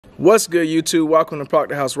What's good, YouTube? Welcome to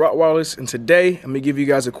Proctor House Rottweilers, and today I'm gonna give you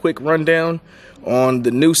guys a quick rundown on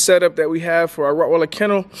the new setup that we have for our Rottweiler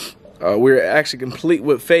kennel. We're actually complete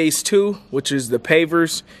with phase 2, which is the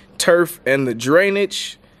pavers, turf, and the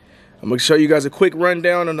drainage. I'm gonna show you guys a quick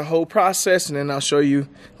rundown on the whole process, and then I'll show you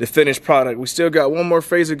the finished product. We still got one more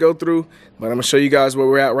phase to go through, but I'm gonna show you guys where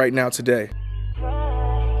we're at right now today.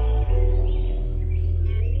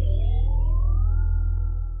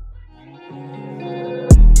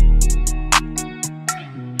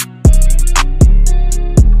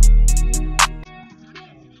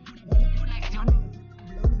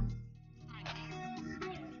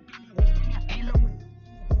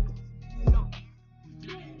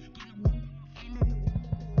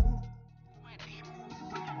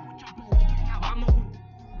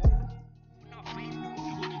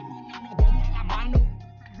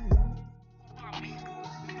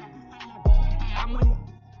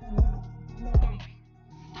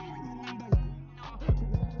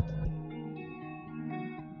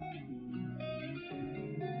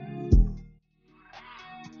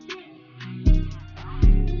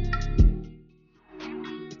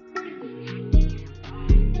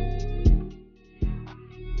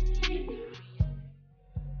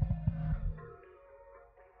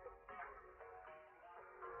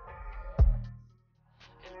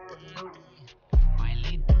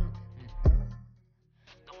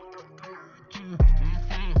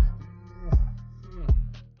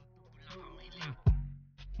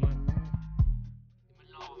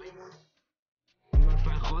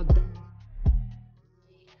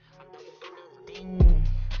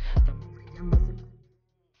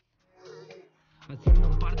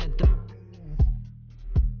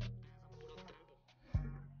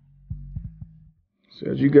 So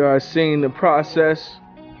as you guys seen the process,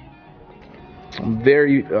 I'm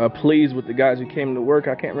very pleased with the guys who came to work.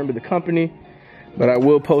 I can't remember the company, but I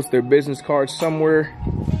will post their business cards somewhere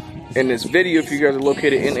in this video if you guys are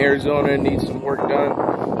located in Arizona and need some work done.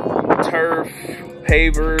 Turf,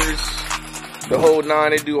 pavers, the whole nine,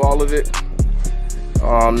 they do all of it.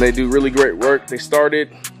 They do really great work. They started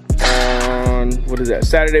on,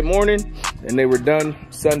 Saturday morning, and they were done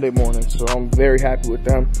Sunday morning, so I'm very happy with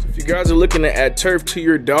them. If you guys are looking to add turf to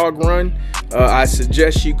your dog run, I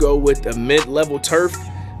suggest you go with a mid-level turf,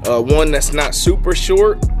 one that's not super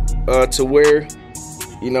short, to where,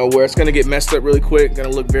 where it's gonna get messed up really quick, gonna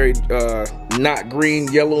look very not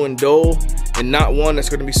green, yellow, and dull, and not one that's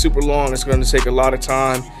gonna be super long. It's gonna take a lot of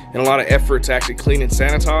time and a lot of effort to actually clean and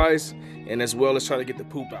sanitize, and as well as try to get the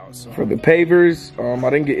poop out. So for the pavers, I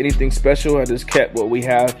didn't get anything special. I just kept what we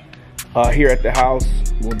have here at the house,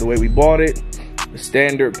 the way we bought it. The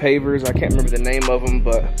standard pavers, I can't remember the name of them,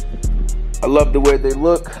 but I love the way they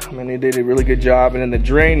look. I mean, they did a really good job. And then the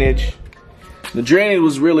drainage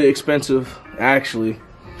was really expensive, actually.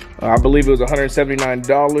 I believe it was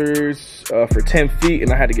 $179 for 10 feet,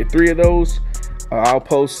 and I had to get 3 of those. I'll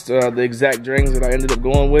post the exact drains that I ended up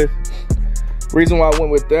going with. Reason why I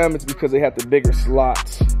went with them is because they have the bigger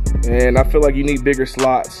slots, and I feel like you need bigger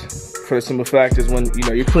slots for the simple fact is when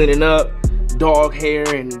you're cleaning up, dog hair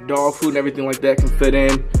and dog food and everything like that can fit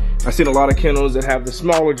in. I've seen a lot of kennels that have the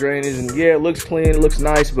smaller drainage, and yeah, it looks clean, it looks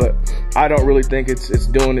nice, but I don't really think it's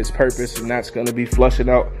doing its purpose, and that's going to be flushing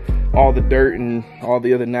out all the dirt and all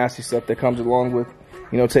the other nasty stuff that comes along with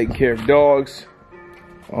taking care of dogs.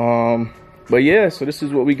 But yeah, so this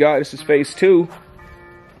is what we got. This is phase 2,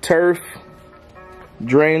 turf,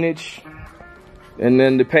 drainage, and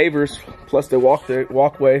then the pavers plus the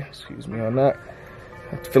walkway. Excuse me on that.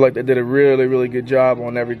 I feel like they did a really, really good job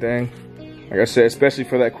on everything. Like I said, especially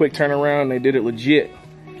for that quick turnaround, they did it legit.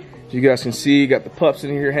 As you guys can see, got the pups in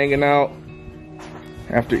here hanging out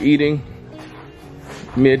after eating.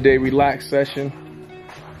 Midday relax session.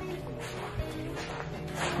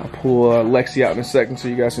 I'll pull Lexi out in a second so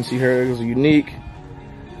you guys can see her. It was unique.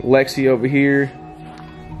 Lexi over here.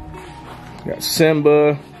 Got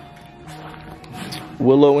Simba,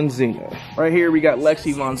 Willow, and Zeno. Right here we got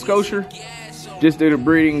Lexi Von Scotia. Just did a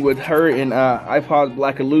breeding with her in iPod's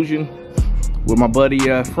Black Illusion with my buddy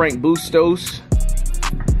Frank Bustos.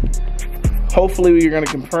 Hopefully we're gonna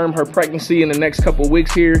confirm her pregnancy in the next couple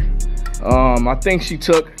weeks here. I think she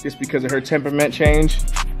took just because of her temperament change.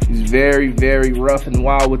 She's very, very rough and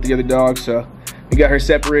wild with the other dogs, so we got her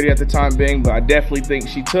separated at the time being, but I definitely think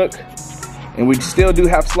she took. And we still do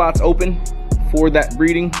have slots open for that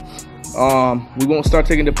breeding. We won't start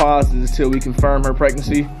taking deposits until we confirm her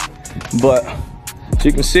pregnancy. But as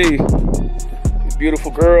you can see,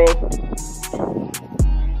 beautiful girl,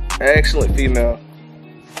 excellent female,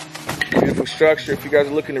 beautiful structure. If you guys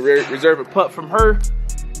are looking to reserve a pup from her,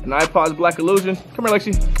 an iPod's Black Illusion, come here,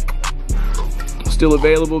 Lexi. still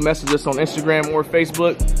available. Message us on Instagram or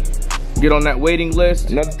Facebook. Get on that waiting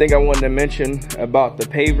list. Another thing I wanted to mention about the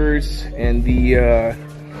pavers and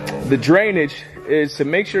the drainage is to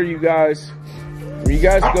make sure you guys, when you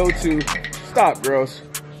guys go to, stop girls.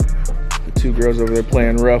 The two girls over there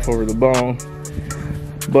playing rough over the bone.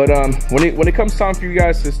 But when it comes time for you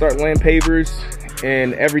guys to start laying pavers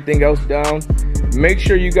and everything else down, make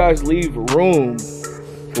sure you guys leave room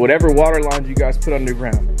for whatever water lines you guys put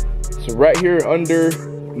underground. So right here under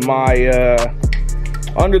my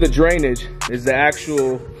under the drainage is the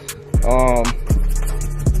actual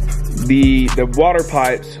the water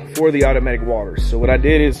pipes for the automatic water. So what I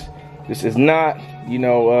did is, this is not, you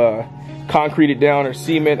know, concreted down or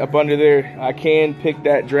cement up under there. I can pick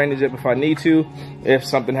that drainage up if I need to. If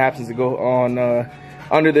something happens to go on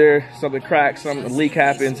under there, something cracks, a leak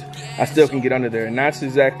happens, I still can get under there. And that's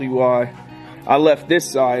exactly why I left this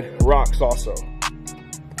side rocks also,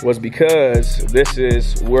 was because this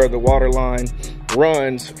is where the water line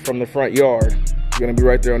runs from the front yard. It's gonna be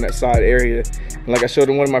right there on that side area. And like I showed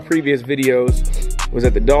in one of my previous videos, was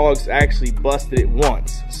that the dogs actually busted it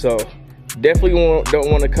once. So definitely don't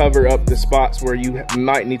want to cover up the spots where you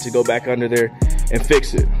might need to go back under there and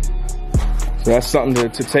fix it. So that's something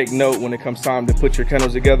to take note when it comes time to put your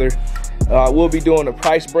kennels together. We'll be doing a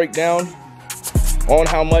price breakdown on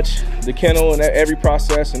how much the kennel and every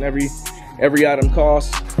process and every item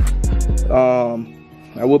costs.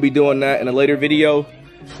 I will be doing that in a later video.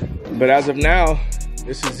 But as of now,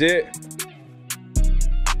 this is it.